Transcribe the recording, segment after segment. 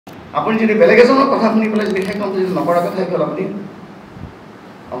আপুনি যদি বেলেগ এজনৰ কথা শুনি পেলাই যদি সেই কামটো যদি নকৰা কথাই ক'ল আপুনি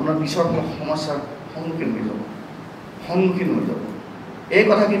আপোনাৰ পিছৰ সমস্যাৰ সন্মুখীন হৈ যাব এই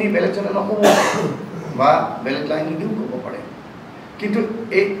কথাখিনি বেলেগজনে নক'ব বা বেলেগ লাইনেদিও ক'ব পাৰে কিন্তু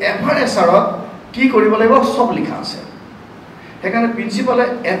এই এফআৰএছআৰত কি কৰিব লাগিব সব লিখা আছে সেইকাৰণে প্ৰিন্সিপালে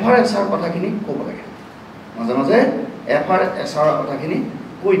এফআৰএছআৰ কথাখিনি ক'ব লাগে মাজে মাজে এফআৰএছআৰ কথাখিনি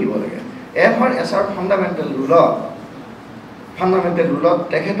কৈ দিব লাগে এফআৰএছআৰ ফাণ্ডামেণ্টেল ৰুলত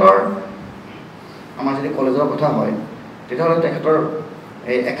তেখেতৰ আমাৰ যদি কলেজৰ কথা হয় তেতিয়াহ'লে তেখেতৰ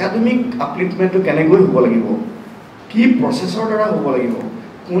এই একাডেমিক আপলিফমেণ্টটো কেনেকৈ হ'ব লাগিব কি প্ৰচেছৰ দ্বাৰা হ'ব লাগিব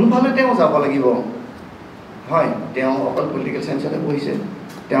কোনফালে তেওঁ যাব লাগিব হয় তেওঁ অকল পলিটিকেল চায়েন্সতে পঢ়িছে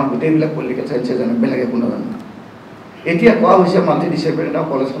তেওঁ গোটেইবিলাক পলিটিকেল চায়েন্সে জানে বেলেগ একো নাজানে এতিয়া কোৱা হৈছে মাল্টি ডিচিপ্লিনাৰী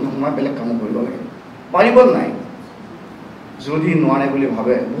কলেজখনত সোমাই বেলেগ কাম কৰিব লাগে পাৰিব নাই যদি নোৱাৰে বুলি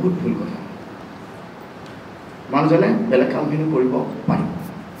ভাবে বহুত ভুল কথা মানুহজনে বেলেগ কামখিনি কৰিব পাৰিব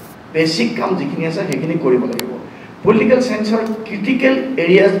বেছিক কাম যিখিনি আছে সেইখিনি কৰিব লাগিব পলিটিকেল চায়েন্সৰ ক্ৰিটিকেল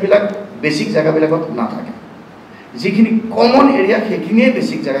এৰিয়াজবিলাক বেছিক জেগাবিলাকত নাথাকে যিখিনি কমন এৰিয়া সেইখিনিয়ে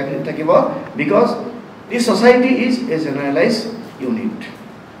বেছিক জেগাখিনিত থাকিব because the society is a generalise unit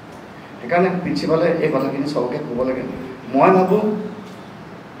সেইকাৰণে প্ৰিন্সিপালে এই কথাখিনি চবকে ক'ব লাগে মই ভাবোঁ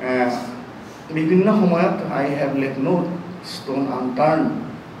বিভিন্ন সময়ত আই have left no stone আনটাৰ্ণ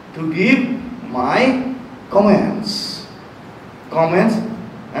to give my comments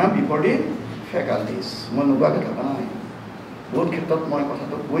before the faculties মই নোকোৱাকৈ থকা নাই বহুত ক্ষেত্ৰত মই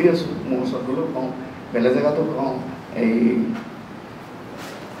কথাটো কৈ আছোঁ মোৰ ওচৰত গ'লেও কওঁ বেলেগ জেগাতো কওঁ এই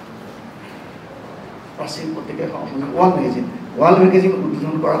প্ৰাচীন পত্ৰিকাখন ৱাল মেগাজিন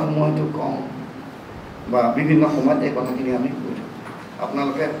উদ্বোধন কৰাৰ সময়তো কওঁ বা বিভিন্ন সময়ত এই কথাখিনি আমি কৈ থাকোঁ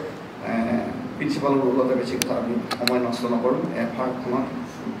আপোনালোকে প্ৰিন্সিপালৰ ৰোলতে বেছি কথা আমি সময় নষ্ট নকৰোঁ এফআৰখনত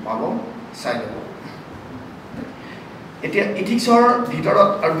পাব চাই ল'ব এতিয়া ইথিক্সৰ ভিতৰত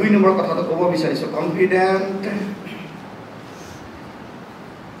আৰু 2 নম্বৰ কথাটো ক'ব বিচাৰিছোঁ কনফিডেণ্ট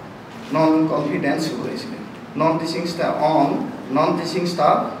নন কনফিডেন্স হ'ব লাগিছিলে non teaching staff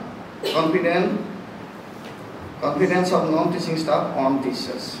confidence of non teaching staff on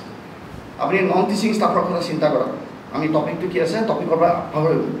teachers আপুনি নন টিচিং ষ্টাফৰ কথা চিন্তা কৰক আমি টপিকটো কি আছে টপিকৰ পৰা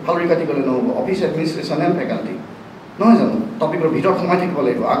ফালৰি কাটি গ'লে নহ'ব অফিচ এডমিনিষ্ট্ৰেশ্যন এণ্ড ফেকাল্টি নহয় জানো টপিকৰ ভিতৰত সোমাই থাকিব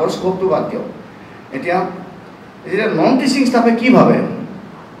লাগিব আগৰ স্ক'পটো বাদ দিয়ক এতিয়া নন টিচিং ষ্টাফে কি ভাবে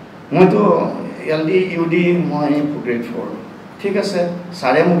মইতো LD UD মই গ্ৰেড 4 ঠিক আছে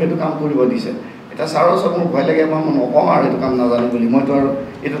ছাৰে মোক এইটো কাম কৰিব দিছে এটা ছাৰৰ ওচৰত মোৰ ভয় লাগে মই নকওঁ আৰু এইটো কাম নাজানো বুলি মইতো আৰু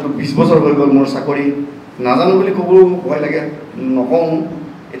এইটোতো 20 বছৰ হৈ গ'ল মোৰ চাকৰি নাজানো বুলি ক'বও ভয় লাগে নকওঁ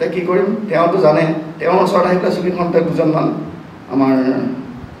এটা কি কৰিম তেওঁতো জানে তেওঁৰ ওচৰত আহি পেলাই ছবিখনতে দুজনমান আমাৰ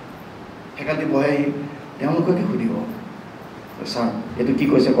ফেকাল্টি বহে তেওঁলোকে কি সুধিব ছাৰ এইটো কি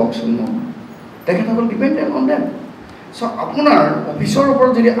কৈছে কওকচোন মোক তেখেতসকল ডিপেণ্ডেণ্ট অন দেম চ' আপোনাৰ অফিচৰ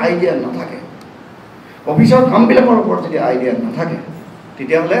ওপৰত যদি আইডিয়া নাথাকে অফিচৰ কামবিলাকৰ ওপৰত যদি আইডিয়া নাথাকে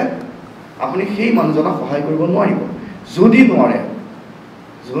তেতিয়াহ'লে আপুনি সেই মানুহজনক সহায় কৰিব নোৱাৰিব যদি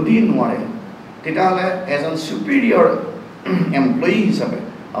নোৱাৰে তেতিয়াহ'লে এজন ছুপিৰিয়ৰ এমপ্লয়ি হিচাপে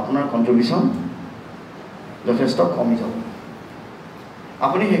আপোনাৰ কণ্ট্ৰিবিউশ্যন যথেষ্ট কমি যাব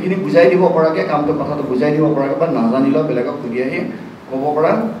আপুনি সেইখিনি বুজাই দিব পৰাকৈ কামটো কথাটো বুজাই দিব পৰাকৈ বা নাজানিলেও বেলেগক সুধি আহি ক'ব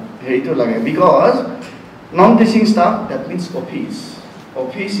পৰা হেৰিটো লাগে because non teaching staff that means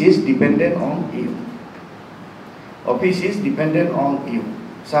office is dependent on U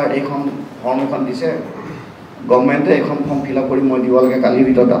sir এইখন ফৰ্ম এখন দিছে গভৰ্ণমেণ্টে এইখন ফৰ্ম ফিল আপ কৰি মই দিব লাগে কালিৰ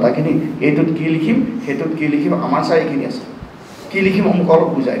ভিতৰত ডাটাখিনি এইটোত কি লিখিম সেইটোত কি লিখিম আমাৰ ছাৰ এইখিনি আছে কি লিখিম মোক অলপ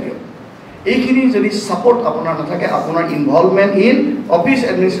বুজাই দিয়ক এইখিনি যদি ছাপোৰ্ট আপোনাৰ নাথাকে আপোনাৰ ইনভলভমেণ্ট ইন অফিচ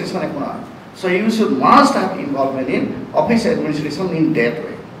এডমিনিষ্ট্ৰেশ্যন একো নহয় চ' U should must have involvement in office administration in date way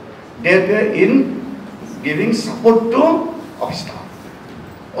in giving support to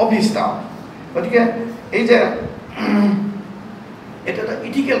office staff গতিকে এই যে এটা এটা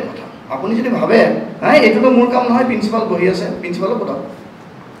ইথিকেল কথা আপুনি যদি ভাবে নাই এইটোতো মোৰ কাম নহয় প্ৰিন্সিপাল বহি আছে প্ৰিন্সিপালক কথা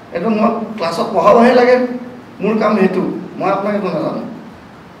এইটো মই ক্লাছত পঢ়াবহে লাগে মোৰ কাম সেইটো মই আপোনাক একো নাজানো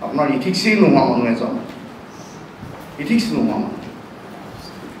আপোনাৰ ইথিক্সেই নোহোৱা মানুহ এজন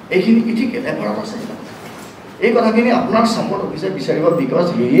এইখিনি ইথিকেল এফাৰত আছে এই কথাখিনি আপোনাৰ ছাপোৰ্ট অফিচে বিচাৰিব because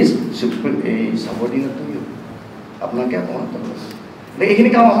he is supporting to you আপোনাকে অকণমান এইখিনি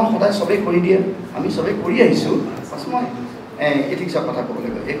কাম আমাক সদায় চবেই কৰি দিয়ে আমি চবেই কৰি আহিছোঁ বাছ মই এথিক্সৰ কথা ক'ব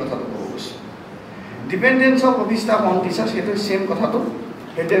লাগিব এই কথাটো ক'ব গৈছোঁ ডিপেণ্ডেঞ্চ of office staff on teachers সেইটো ছেইম কথাটো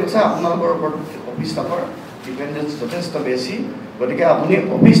সেইটোৱে কৈছে আপোনালোকৰ ওপৰত অফিচ ষ্টাফৰ ডিপেণ্ডেঞ্চ যথেষ্ট বেছি গতিকে আপুনি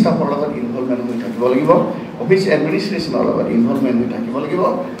অফিচ ষ্টাফৰ লগত ইনভলভমেণ্ট হৈ থাকিব লাগিব অফিচ এডমিনিষ্ট্ৰেশ্যনৰ লগত ইনভলভমেণ্ট হৈ থাকিব লাগিব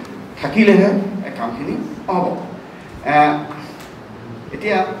থাকিলেহে এই কামখিনি হ'ব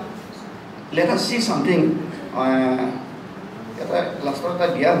এতিয়া let us see something এটা লাষ্টত এটা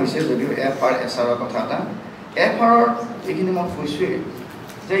দিয়া হৈছে যদিও FR SR কথা এটা FR এইখিনি মই কৈছোঁৱেই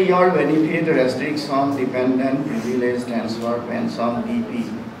যে your benefit restriction dependent privilege transfer pension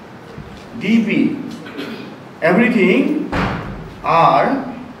DP everything are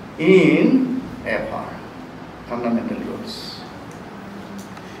in FR fundamental rules.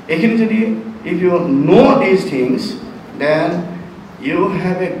 If you know these things, then you will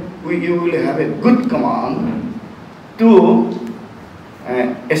have a good command to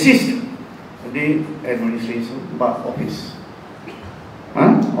assist the administration by office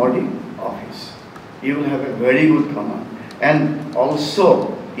or the office. You will have a very good command, and also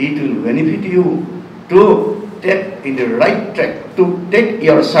it will benefit you to take in the right track, to take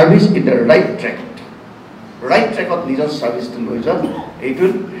your service in the right track. Right track of নিজৰ service to loijan, it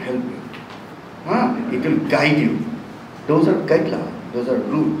will help you. It will guide you. Those are guidelines, those are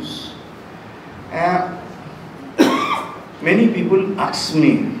rules. Many people ask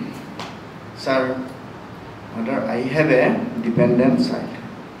me, sir, whether I have a dependent child,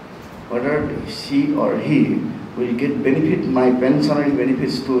 whether she or he will get benefit, my pensionary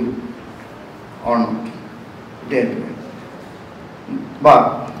benefits to or not. That way. But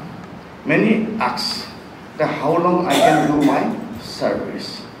many ask that how long I can do my service.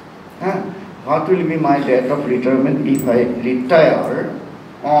 What will be my date of retirement if I retire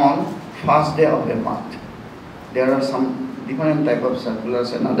on first day of a month? There are some different type of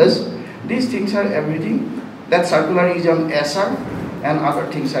circulars and others. These things are everything. That circular is on SR and other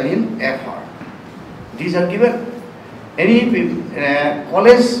things are in FR. These are given. Any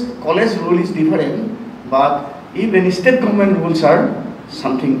college rule is different, but even state government rules are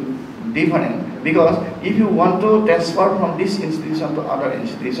something different. Because if you want to transfer from this institution to other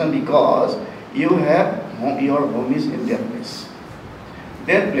institution, because you have your home is in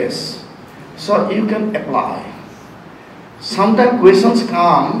that place, so you can apply. Sometimes questions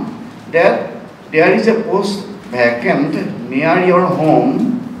come that there is a post vacant near your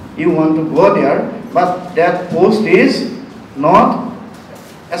home, you want to go there, but that post is not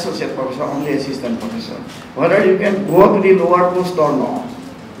associate professor, only assistant professor. Whether you can go to the lower post or not,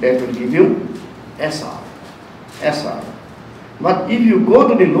 that will give you SR. But if you go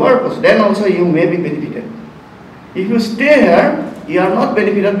to the lower post, then also you may be benefited. If you stay here, you are not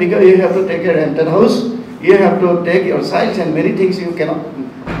benefited because you have to take a rented house, you have to take your child and many things you cannot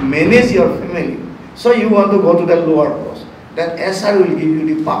manage your family. So you want to go to the lower post. Then SR will give you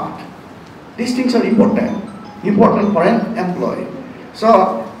the part. These things are important for an employee.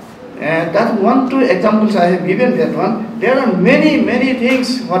 So that 1-2 examples I have given that one. There are many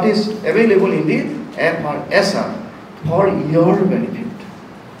things what is available in the FR SR for your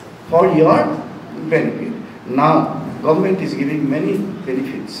benefit. Now government is giving many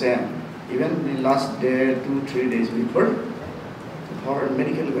benefits, even the last day 2-3 days before, for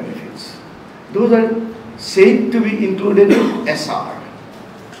medical benefits. Those are said to be included in SR.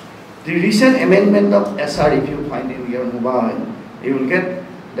 The recent amendment of SR, if you find in your mobile, you will get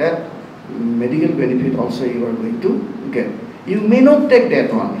that medical benefit also you are going to get. You may not take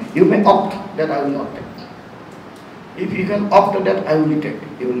that one. You may opt that I will not take. If you can opt that I will take.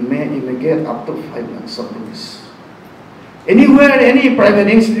 You may get up to 5 lakhs of rupees. Anywhere, any private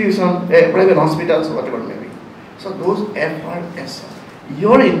institution, private hospitals, whatever may be. So those FR, SR.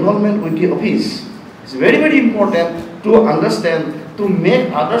 Your involvement with the office is very important to understand, to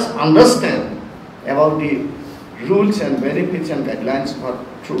make others understand about the rules and benefits and guidelines for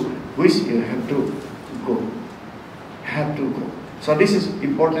through which you have to go. So this is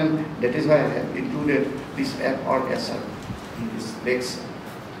important. That is why I have included this FR SR in this lecture.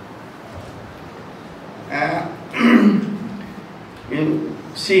 You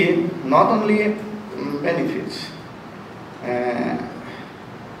see, not only benefits,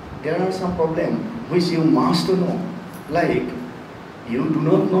 there are some problems which you must know. Like, you do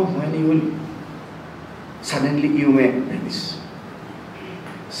not know when you will suddenly you may vanish.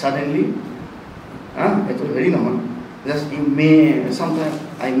 Suddenly, it was very normal. Just you may, sometimes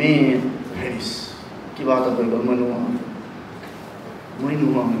I may vanish. Kiba ata hoy gol, moi nuha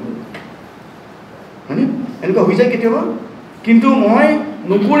এনেকুৱা হৈ যায় কেতিয়াবা কিন্তু মই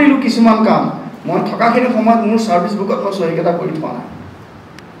নকৰিলো কিছুমান কাম মই থকাখিনি সময়ত মোৰ সাৰ্ভিস বুকত মই সহিকেটা কৰি থোৱা নাই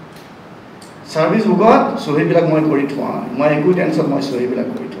সাৰ্ভিস বুকত সহিবিলাক মই কৰি থোৱা নাই মই একো টেনচন মই সহিবিলাক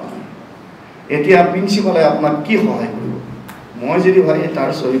কৰি থোৱা নাই এতিয়া প্ৰিন্সিপালে আপোনাক কি সহায় কৰিব মই যদি ভাই তাৰ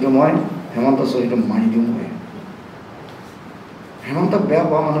সহিত মই হেমন্ত সহিত মাৰি দিওঁ মই হেমন্ত বেয়া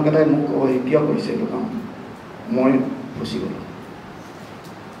পোৱা মানুহকেইটাই মোক কিয় কৰিছে এইটো কাম মই ফচি গলো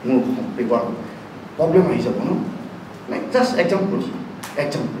মোৰ paper problem ahi jabo no like just example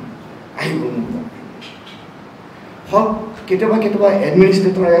I go কেতিয়াবা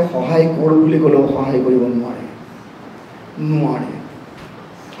এডমিনিষ্ট্ৰেটৰে সহায় কৰোঁ বুলি ক'লেও সহায় কৰিব নোৱাৰে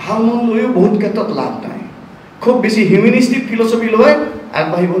ভাল মন লৈও বহুত ক্ষেত্ৰত লাভ নাই খুব বেছি হিউমেনিষ্টিক ফিলচফি লৈ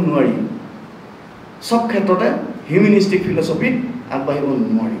আগবাঢ়িব নোৱাৰি সব ক্ষেত্ৰতে হিউমেনিষ্টিক ফিলচফিত আগবাঢ়িব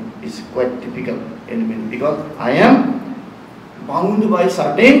নোৱাৰি it's quiet typical element because I am bound by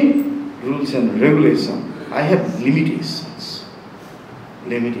certain rules and regulations. I have limitations.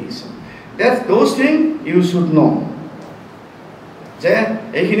 That's those things you should know. যে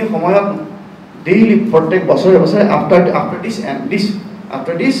এইখিনি সময়ত daily প্ৰত্যেক বছৰে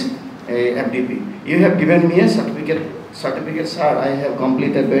after this FDP you have given me a certificate sir I have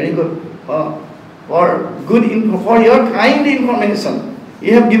completed very good for your kind information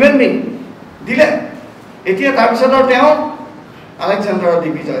you have given me দিলে এতিয়া তাৰ পিছত আৰু তেওঁ আলেকজাণ্ডাৰ দি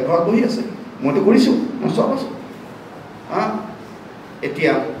বিজয় ঘৰত বহি আছে মইতো কৰিছোঁ মই চব আছোঁ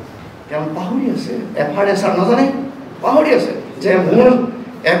এতিয়া তেওঁ পাহৰি আছে FRSR নাজানে পাহৰি আছে যে মোৰ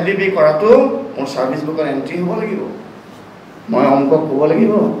FDP কৰাটো মোৰ ছাৰ্ভিচ বুকত এণ্ট্ৰি হ'ব লাগিব মই অংক ক'ব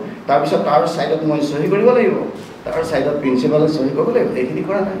লাগিব তাৰপিছত তাৰ ছাইডত মই চহী কৰিব লাগিব তাৰ ছাইডত প্ৰিন্সিপালে চহী কৰিব লাগিব এইখিনি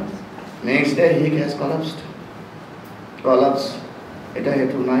কৰা নাই next day he has collapse এটা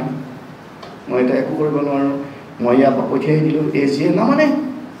সেইটো নাই মই এটা একো কৰিব নোৱাৰোঁ মই ইয়াৰ পৰা পঠিয়াই দিলোঁ এজিয়ে নামানে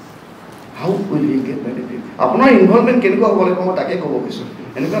হাউ উইল হি গেট বেনিফিট আপোনাৰ ইনভলভমেণ্ট কেনেকুৱা হ'ব লাগিব মই তাকে ক'ব গৈছোঁ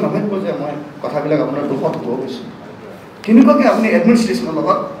এনেকুৱা নাভাবিব যে মই কথাবিলাক আপোনাৰ দুখত ক'ব গৈছোঁ কেনেকুৱাকৈ আপুনি এডমিনিষ্ট্ৰেশ্যনৰ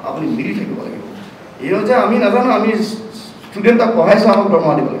লগত আপুনি মিলি থাকিব লাগিব এই যে আমি নাজানো আমি ষ্টুডেণ্টক পঢ়াইছোঁ আমাক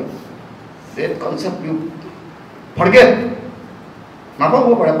দৰমহা দিব লাগিব ডেট কনচেপ্ট ইউ ফৰগেট নাপাব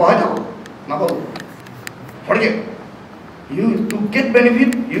পাৰে পঢ়াই থাকক নাপাব forget You to get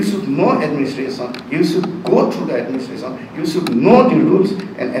benefit, you should know administration. You should go through the administration. You should know the rules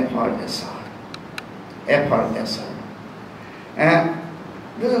and FRSR. And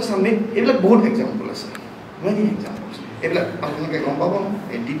these are some good examples. Many examples. আপনাকে গম পাব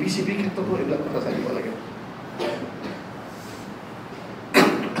এই DPCP ক্ষেত্ৰতো এইবিলাক কথা জানিব লাগে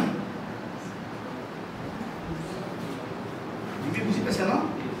বুজি পাইছে ন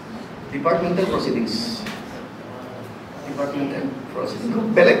ডিপাৰ্টমেণ্টেল প্ৰচিডিংছ খুব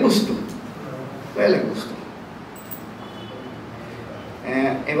বেলেগ বস্তু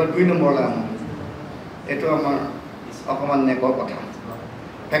এবাৰ 2 নম্বৰলৈ আহোঁ এইটো আমাৰ অকণমান নেকৰ কথা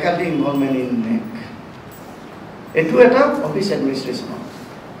ফেকাল্টি ইনভলভমেণ্ট ইন নেক এইটো এটা অফিচ এডমিনিষ্ট্ৰেশ্যনৰ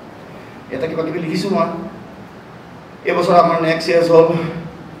এটা কিবা কিবি লিখিছোঁ মই এইবছৰ আমাৰ নেক চেছ হ'ল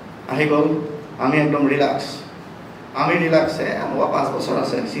আহি গ'ল আমি একদম ৰিলাক্স আমাৰ 5 বছৰ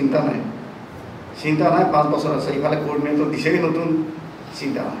আছে চিন্তা নাই 5 বছৰ আছে ইফালে কোঅৰ্ডিনেটৰ দিছেই নতুন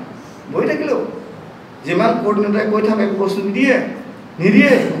চিন্তা নাই বহি থাকিলেও যিমান কোঅৰ্ডিনেটৰে কৈ থাকে বস্তু নিদিয়ে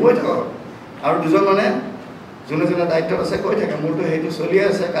কৈ থাকক আৰু দুজন মানে যোনে দায়িত্বত আছে কৈ থাকে মোৰতো সেইটো চলি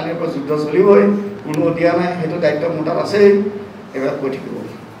আছে কালিৰ পৰা যুদ্ধ চলিবই কোনো দিয়া নাই সেইটো দায়িত্ব মোৰ তাত আছেই এইবিলাক কৈ থাকিব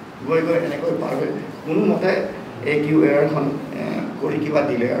গৈ এনেকৈ পাৰ হৈ কোনো মতে AQAR-খন কৰি কিবা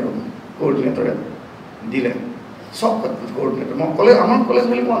দিলে আৰু কোঅৰ্ডিনেটৰে দিলে সব কোঅৰ্ডিনেটৰ মই কলেজ আমাৰ কলেজ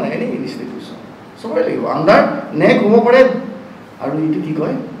বুলি কোৱা নাই এনি ইনষ্টিটিউশ্যন সবৰে লাগিব আণ্ডাৰ নেক হ'ব পাৰে আৰু এইটো কি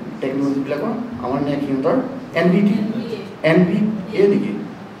কয় টেকনলজিবিলাকৰ আমাৰ নেক সিহঁতৰ NBA নেকি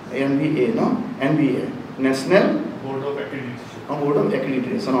NBA no NBA national board of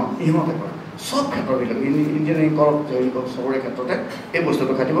accreditation ইহঁতে কৰে সব ক্ষেত্ৰবিলাক ইঞ্জিনিয়াৰিং কৰক সবৰে ক্ষেত্ৰতে এই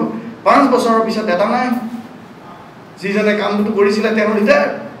বস্তুটো খাটিব 5 বছৰৰ পিছত এটা নাই যিজনে কামটো কৰিছিলে তেওঁ ৰিটায়াৰ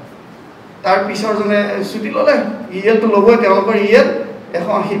তাৰ পিছৰজনে ছুটি ল'লে ইএলটো ল'বই তেওঁলোকৰ ইএল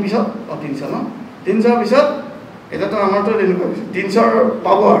 180 পিছত 300 ন 300 পিছত এটাতো আমাৰতো এনেকুৱা হৈছে 300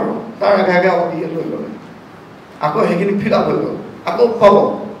 পাব আৰু তাৰ আগে ইএল লৈ ল'লে আকৌ সেইখিনি ফিল আপ হৈ গ'ল আকৌ পাব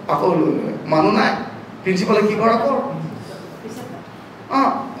আকৌ লৈ ল'লে মানুহ নাই প্ৰিন্সিপালে কি কৰা কৰ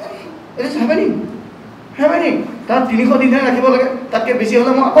ইট ইজ হেভেনিং তাত 300 দিনহে ৰাখিব লাগে তাতকৈ বেছি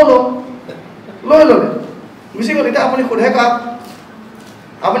হ'লে মই আকৌ লৈ ল'লে গুচি গ'ল এতিয়া আপুনি সোধে কাক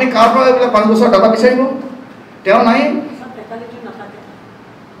আপুনি কাৰ পৰা এইবিলাক 5 বছৰ ডাটা বিচাৰিব তেওঁ নাই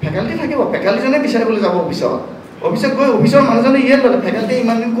ফেকাল্টি থাকিব ফেকাল্টিজনে বিচাৰিবলৈ যাব অফিচত গৈ অফিচৰ মানুহজনে ইএল ল'লে ফেকাল্টি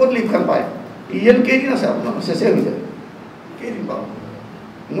ইমান দিন ক'ত লিভখন পায় ইএল কেইদিন আছে আপোনাৰ চেচে হৈ যায় কেইদিন পাব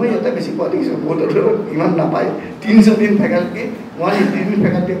মই ইয়াতে বেছি পোৱা দেখিছোঁ বহুতত ইমান নাপায় 300 দিন ফেকাল্টি 180 দিন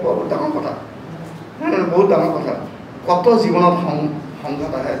ফেকাল্টি পোৱা বহুত ডাঙৰ কথা বহুত ডাঙৰ কথা কত জীৱনত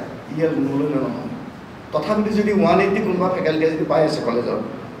সংঘাত আহে ইএল নল'লে নহয় তথাপিতো যদি 180 কোনোবা ফেকাল্টি যদি পাই আছে কলেজত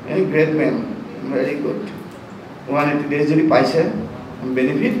great man very good 180 days যদি পাইছে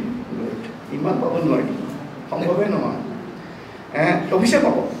বেনিফিট গুড ইমান পাব নোৱাৰি সম্ভৱেই নহয় অফিচে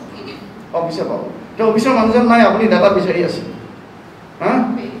পাব তো অফিচৰ মানুহজন নাই আপুনি ডাটা বিচাৰি আছে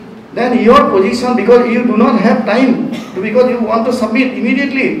then your position because you do not have time because you want to submit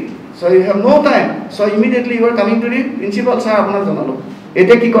immediately So you have no time. So immediately you are coming to the principal, sir, আপনার জানালো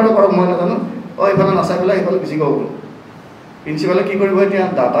এটা কি করে করক মই না জানো ও এফালে নাচাই পেলাই এফালে গুচি গ'ল প্ৰিন্সিপালে কি কৰিব এতিয়া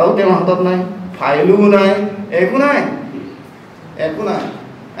ডাটাও তেওঁৰ হাতত নাই ফাইলো নাই একো নাই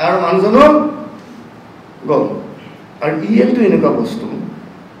আৰু মানুহজনো গ'ল আৰু ইএলটো এনেকুৱা বস্তু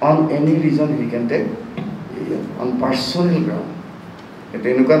on any reason he can take on personal ground এটা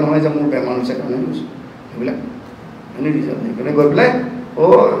এনেকুৱা নহয় যে মোৰ বেমাৰ হৈছে কাৰণে কৈছো সেইবিলাক any reason সেইকাৰণে গৈ পেলাই ও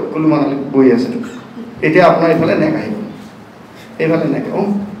কুলু মানালি বহি আছে এতিয়া আপোনাৰ এইফালে নেক আহিব এইফালে নেক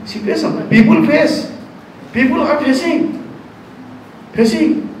situation people are facing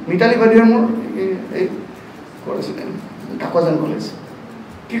Mitali বাদিয়া মোৰ এই কৰিছিলে কাকজান কলেজ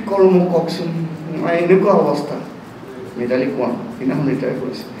কি কৰোঁ মোক কওকচোন এনেকুৱা অৱস্থা মিতালী কোৱা সিদিনাখন ৰিটায়াৰ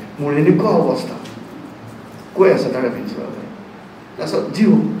কৰিছে মোৰ এনেকুৱা অৱস্থা কৈ আছে তাৰে প্ৰিন্সিপালে তাৰপিছত যি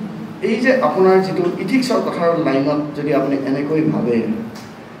হওক এই যে আপোনাৰ যিটো ইথিক্সৰ কথাৰ লাইনত যদি আপুনি এনেকৈ ভাবে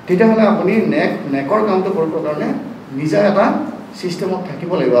তেতিয়াহ'লে আপুনি নেকৰ কামটো কৰিবৰ কাৰণে নিজা এটা চিষ্টেমত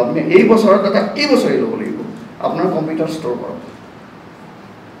থাকিব লাগিব আপুনি এই বছৰত এটা এই বছৰেই ল'ব লাগিব আপোনাৰ কম্পিউটাৰ ষ্ট'ৰ কৰক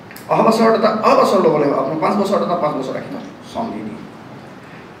অহা বছৰত এটা অহা বছৰ ল'ব লাগিব আপোনাৰ 5 বছৰত এটা 5 বছৰ ৰাখি চন দি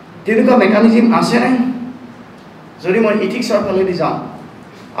তেনেকুৱা মেকানিজিম আছে নাই যদি মই ইথিক্সৰ ফালেদি যাওঁ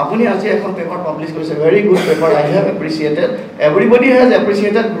আপুনি আজি এখন পেপাৰ পাব্লিছ কৰিছে very good paper I have এপ্ৰিচিয়েটেড everybody has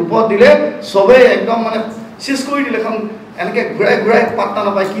এপ্ৰিচিয়েটেড গ্ৰুপত দিলে সবেই একদম মানে চেছ কৰি দিলে এখন এনেকৈ ঘূৰাই পাত্তা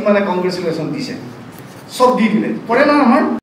নাপায় কি মানে কংগ্ৰেচুলেশ্যন দিছে সব দি দিলে পৰে না আমাৰ